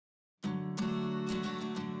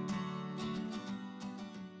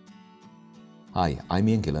Hi, I'm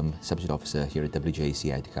Ian Gillam, Subject Officer here at WJEC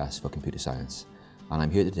Eduqas for Computer Science, and I'm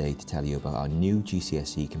here today to tell you about our new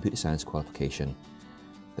GCSE Computer Science qualification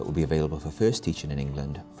that will be available for first teaching in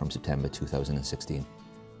England from September 2016.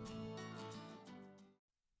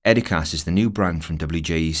 Eduqas is the new brand from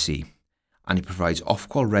WJEC, and it provides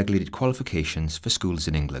Ofqual regulated qualifications for schools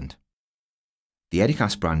in England. The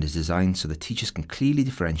Eduqas brand is designed so that teachers can clearly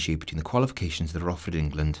differentiate between the qualifications that are offered in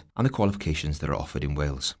England and the qualifications that are offered in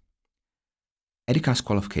Wales. Eduqas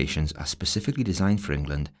qualifications are specifically designed for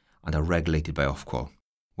England and are regulated by Ofqual,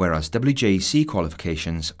 whereas WJEC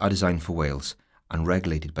qualifications are designed for Wales and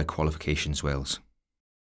regulated by Qualifications Wales.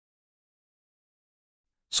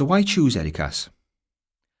 So why choose Eduqas?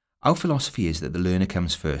 Our philosophy is that the learner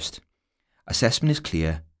comes first, assessment is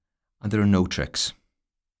clear, and there are no tricks.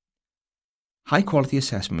 High-quality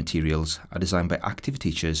assessment materials are designed by active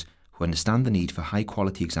teachers who understand the need for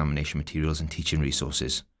high-quality examination materials and teaching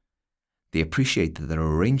resources. They appreciate that there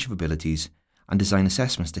are a range of abilities and design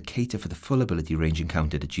assessments to cater for the full ability range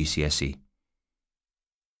encountered at GCSE.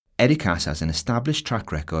 Eduqas has an established track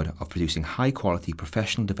record of producing high-quality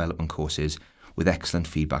professional development courses with excellent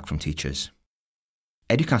feedback from teachers.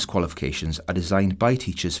 Eduqas qualifications are designed by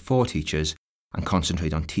teachers for teachers and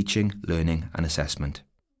concentrate on teaching, learning and assessment.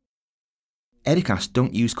 Eduqas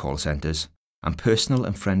don't use call centres, and personal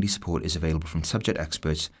and friendly support is available from subject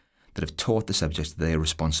experts that have taught the subjects that they are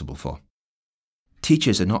responsible for.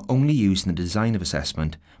 Teachers are not only used in the design of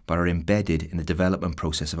assessment, but are embedded in the development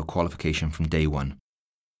process of a qualification from day one,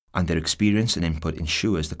 and their experience and input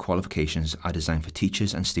ensures the qualifications are designed for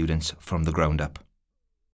teachers and students from the ground up.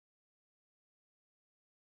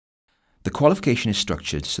 The qualification is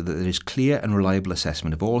structured so that there is clear and reliable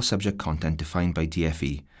assessment of all subject content defined by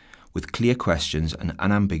DfE, with clear questions and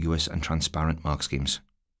unambiguous and transparent mark schemes.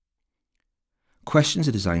 Questions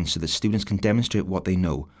are designed so that students can demonstrate what they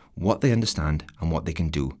know, what they understand and what they can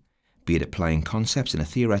do, be it applying concepts in a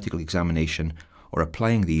theoretical examination or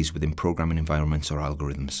applying these within programming environments or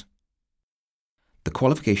algorithms. The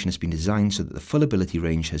qualification has been designed so that the full ability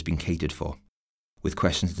range has been catered for, with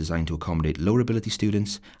questions designed to accommodate lower ability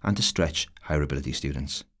students and to stretch higher ability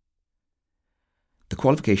students. The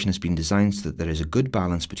qualification has been designed so that there is a good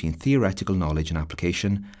balance between theoretical knowledge and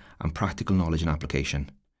application and practical knowledge and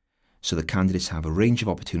application, so that candidates have a range of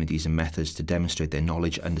opportunities and methods to demonstrate their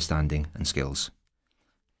knowledge, understanding and skills.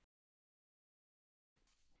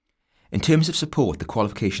 In terms of support, the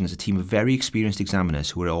qualification has a team of very experienced examiners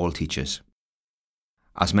who are all teachers.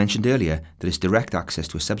 As mentioned earlier, there is direct access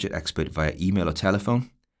to a subject expert via email or telephone.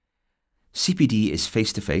 CPD is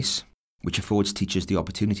face-to-face, which affords teachers the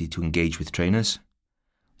opportunity to engage with trainers.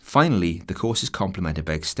 Finally, the course is complemented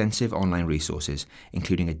by extensive online resources,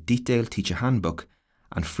 including a detailed teacher handbook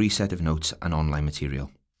and free set of notes and online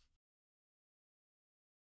material.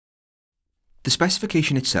 The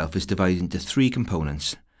specification itself is divided into 3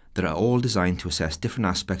 components that are all designed to assess different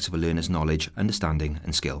aspects of a learner's knowledge, understanding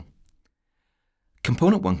and skill.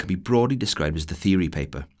 Component 1 can be broadly described as the theory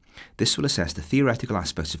paper. This will assess the theoretical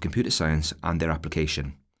aspects of computer science and their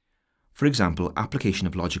application. For example, application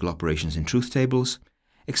of logical operations in truth tables,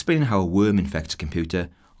 explaining how a worm infects a computer,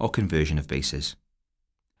 or conversion of bases.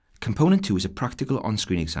 Component 2 is a practical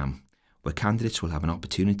on-screen exam, where candidates will have an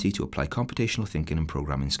opportunity to apply computational thinking and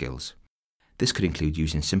programming skills. This could include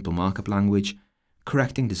using simple markup language,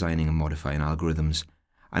 correcting, designing and modifying algorithms,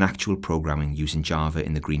 and actual programming using Java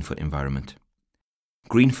in the Greenfoot environment.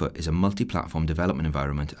 Greenfoot is a multi-platform development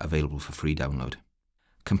environment available for free download.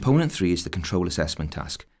 Component 3 is the control assessment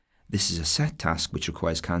task. This is a set task which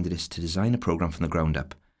requires candidates to design a program from the ground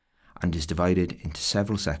up and is divided into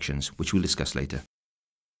several sections, which we'll discuss later.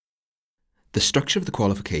 The structure of the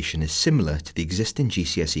qualification is similar to the existing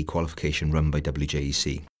GCSE qualification run by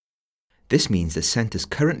WJEC. This means that centres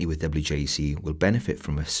currently with WJEC will benefit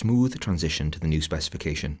from a smooth transition to the new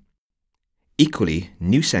specification. Equally,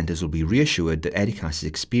 new centres will be reassured that Eduqas is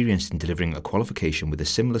experienced in delivering a qualification with a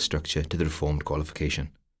similar structure to the reformed qualification.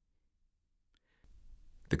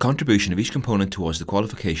 The contribution of each component towards the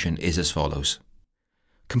qualification is as follows.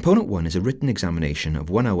 Component 1 is a written examination of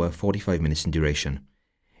 1 hour 45 minutes in duration.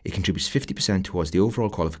 It contributes 50% towards the overall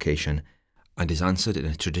qualification and is answered in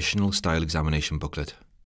a traditional style examination booklet.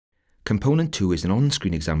 Component 2 is an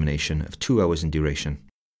on-screen examination of 2 hours in duration.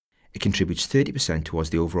 It contributes 30% towards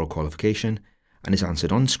the overall qualification and is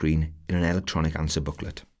answered on-screen in an electronic answer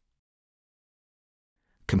booklet.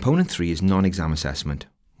 Component 3 is non-exam assessment,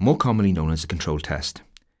 more commonly known as a control test.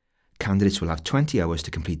 Candidates will have 20 hours to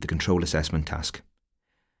complete the control assessment task.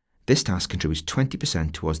 This task contributes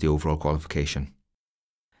 20% towards the overall qualification.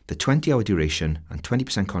 The 20-hour duration and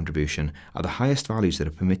 20% contribution are the highest values that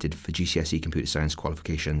are permitted for GCSE Computer Science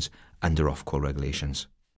qualifications under off-call regulations.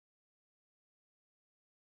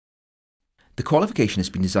 The qualification has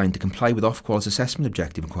been designed to comply with off-qual's assessment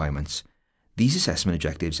objective requirements. These assessment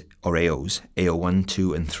objectives, or AOs, AO1,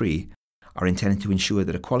 2 and 3, are intended to ensure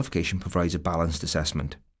that a qualification provides a balanced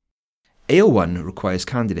assessment. AO1 requires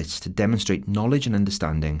candidates to demonstrate knowledge and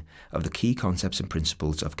understanding of the key concepts and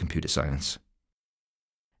principles of computer science.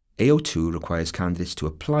 AO2 requires candidates to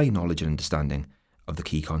apply knowledge and understanding of the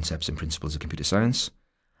key concepts and principles of computer science.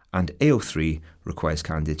 And AO3 requires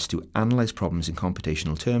candidates to analyse problems in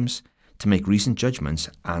computational terms, to make reasoned judgments,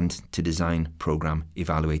 and to design, program,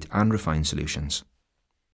 evaluate and refine solutions.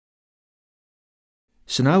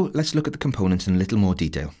 So now let's look at the components in a little more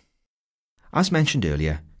detail. As mentioned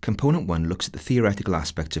earlier, Component 1 looks at the theoretical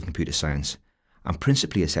aspects of computer science and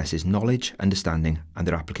principally assesses knowledge, understanding and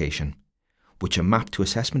their application, which are mapped to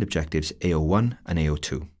assessment objectives AO1 and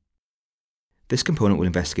AO2. This component will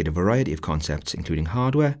investigate a variety of concepts including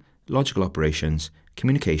hardware, logical operations,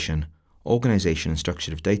 communication, organisation and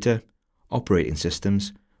structure of data, operating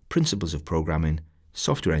systems, principles of programming,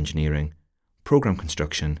 software engineering, program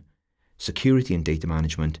construction, security and data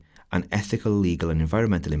management, and ethical, legal and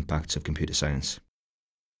environmental impacts of computer science.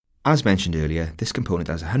 As mentioned earlier, this component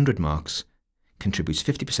has 100 marks, contributes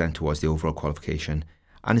 50% towards the overall qualification,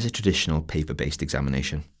 and is a traditional paper-based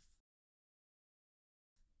examination.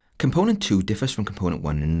 Component 2 differs from Component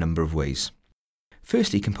 1 in a number of ways.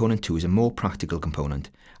 Firstly, Component 2 is a more practical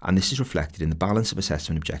component, and this is reflected in the balance of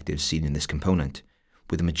assessment objectives seen in this component,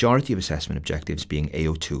 with the majority of assessment objectives being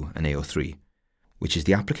AO2 and AO3, which is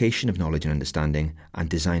the application of knowledge and understanding and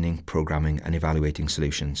designing, programming and evaluating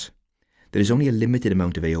solutions. There is only a limited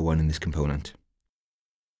amount of AO1 in this component.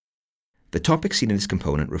 The topics seen in this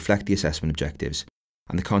component reflect the assessment objectives,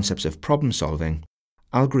 and the concepts of problem solving,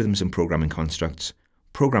 algorithms and programming constructs,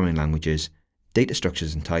 programming languages, data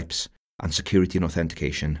structures and types, and security and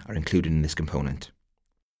authentication are included in this component.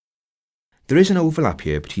 There is an overlap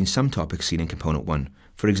here between some topics seen in Component 1,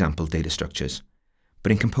 for example data structures,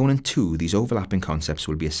 but in Component 2 these overlapping concepts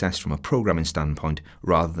will be assessed from a programming standpoint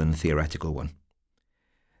rather than a theoretical one.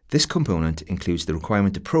 This component includes the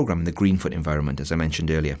requirement to program in the Greenfoot environment, as I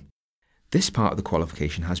mentioned earlier. This part of the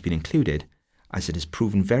qualification has been included as it has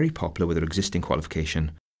proven very popular with our existing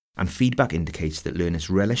qualification, and feedback indicates that learners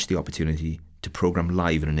relish the opportunity to program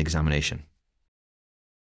live in an examination.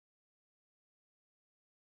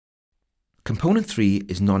 Component 3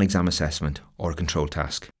 is non-exam assessment, or a control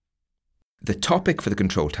task. The topic for the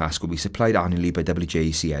control task will be supplied annually by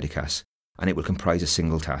WJEC Eduqas, and it will comprise a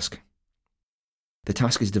single task. The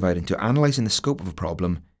task is divided into analysing the scope of a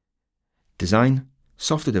problem, design,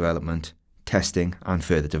 software development, testing and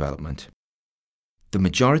further development. The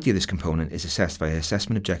majority of this component is assessed via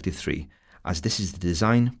Assessment Objective 3, as this is the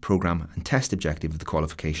design, program and test objective of the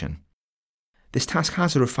qualification. This task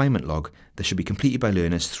has a refinement log that should be completed by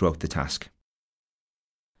learners throughout the task.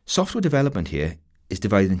 Software development here is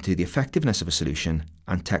divided into the effectiveness of a solution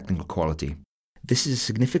and technical quality. This is a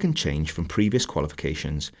significant change from previous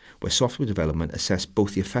qualifications where software development assessed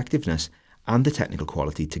both the effectiveness and the technical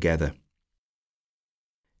quality together.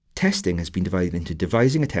 Testing has been divided into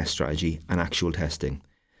devising a test strategy and actual testing.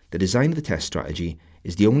 The design of the test strategy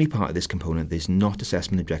is the only part of this component that is not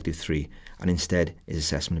Assessment Objective 3 and instead is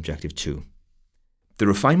Assessment Objective 2. The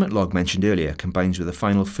refinement log mentioned earlier combines with the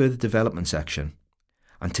final further development section,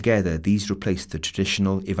 and together these replace the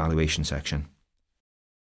traditional evaluation section.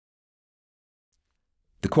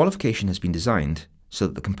 The qualification has been designed so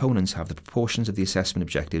that the components have the proportions of the assessment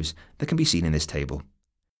objectives that can be seen in this table.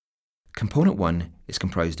 Component 1 is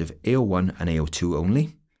comprised of AO1 and AO2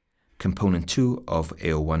 only, Component 2 of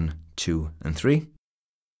AO1, 2 and 3,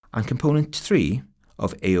 and Component 3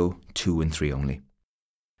 of AO2 and 3 only.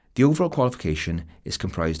 The overall qualification is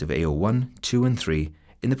comprised of AO1, 2 and 3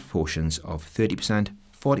 in the proportions of 30%,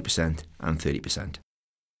 40% and 30%.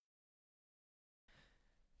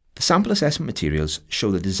 The sample assessment materials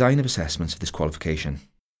show the design of assessments for this qualification.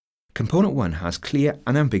 Component 1 has clear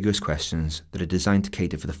and ambiguous questions that are designed to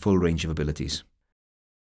cater for the full range of abilities.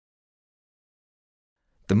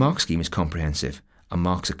 The mark scheme is comprehensive and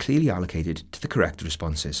marks are clearly allocated to the correct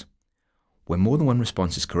responses. When more than one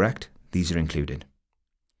response is correct, these are included.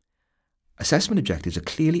 Assessment objectives are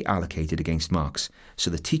clearly allocated against marks so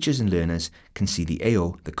that teachers and learners can see the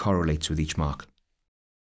AO that correlates with each mark.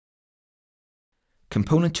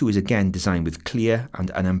 Component 2 is again designed with clear and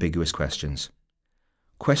unambiguous questions.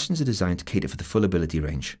 Questions are designed to cater for the full ability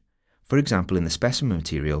range. For example, in the specimen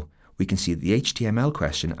material, we can see that the HTML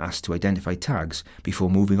question asks to identify tags before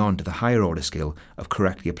moving on to the higher order skill of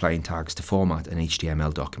correctly applying tags to format an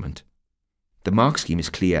HTML document. The mark scheme is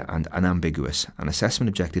clear and unambiguous, and assessment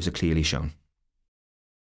objectives are clearly shown.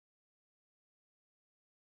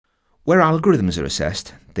 Where algorithms are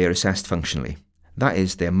assessed, they are assessed functionally. That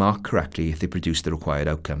is, they are marked correctly if they produce the required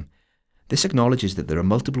outcome. This acknowledges that there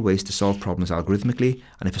are multiple ways to solve problems algorithmically,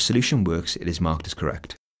 and if a solution works, it is marked as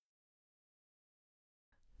correct.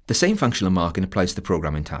 The same functional marking applies to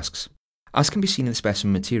programming tasks. As can be seen in the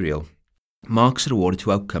specimen material, marks are awarded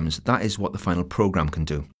to outcomes, that is what the final program can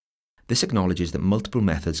do. This acknowledges that multiple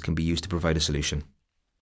methods can be used to provide a solution.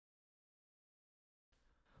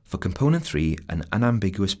 For Component 3, an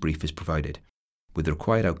unambiguous brief is provided, with the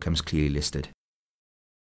required outcomes clearly listed.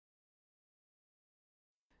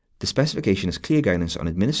 The specification has clear guidance on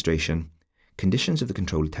administration, conditions of the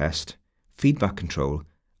control test, feedback control,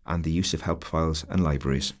 and the use of help files and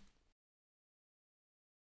libraries.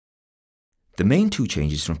 The main two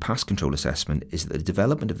changes from past control assessment is that the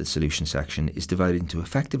development of the solution section is divided into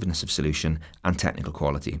effectiveness of solution and technical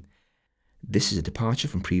quality. This is a departure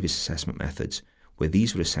from previous assessment methods, where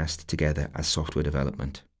these were assessed together as software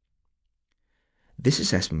development. This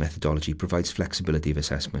assessment methodology provides flexibility of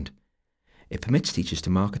assessment. It permits teachers to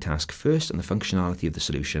mark a task first on the functionality of the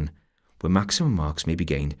solution, where maximum marks may be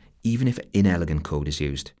gained even if inelegant code is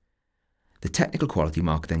used. The technical quality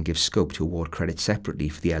mark then gives scope to award credit separately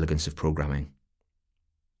for the elegance of programming.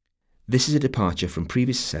 This is a departure from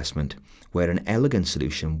previous assessment, where an elegant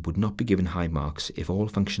solution would not be given high marks if all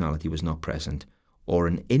functionality was not present, or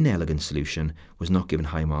an inelegant solution was not given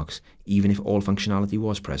high marks even if all functionality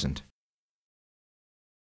was present.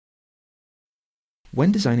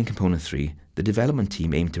 When designing Component 3, the development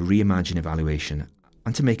team aimed to reimagine evaluation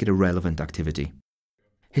and to make it a relevant activity.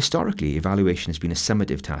 Historically, evaluation has been a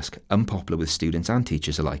summative task, unpopular with students and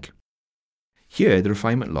teachers alike. Here, the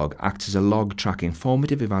refinement log acts as a log tracking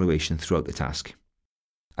formative evaluation throughout the task.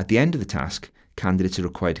 At the end of the task, candidates are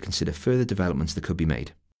required to consider further developments that could be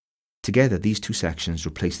made. Together, these two sections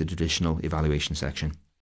replace the traditional evaluation section.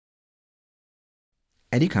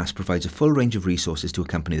 Eduqas provides a full range of resources to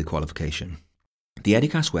accompany the qualification. The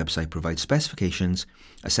Eduqas website provides specifications,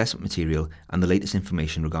 assessment material, and the latest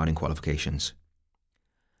information regarding qualifications.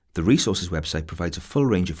 The Resources website provides a full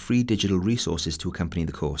range of free digital resources to accompany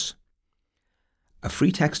the course. A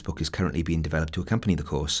free textbook is currently being developed to accompany the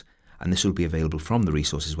course, and this will be available from the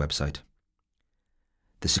Resources website.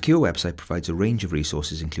 The Secure website provides a range of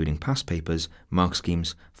resources including past papers, mark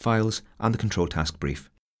schemes, files, and the control task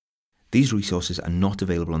brief. These resources are not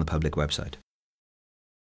available on the public website.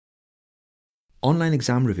 Online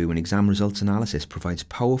Exam Review and Exam Results Analysis provides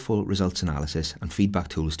powerful results analysis and feedback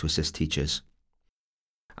tools to assist teachers.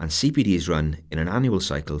 And CPD is run in an annual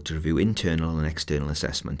cycle to review internal and external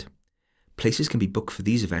assessment. Places can be booked for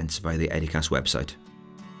these events via the Eduqas website.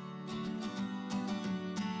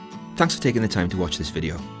 Thanks for taking the time to watch this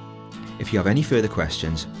video. If you have any further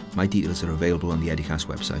questions, my details are available on the Eduqas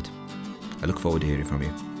website. I look forward to hearing from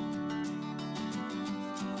you.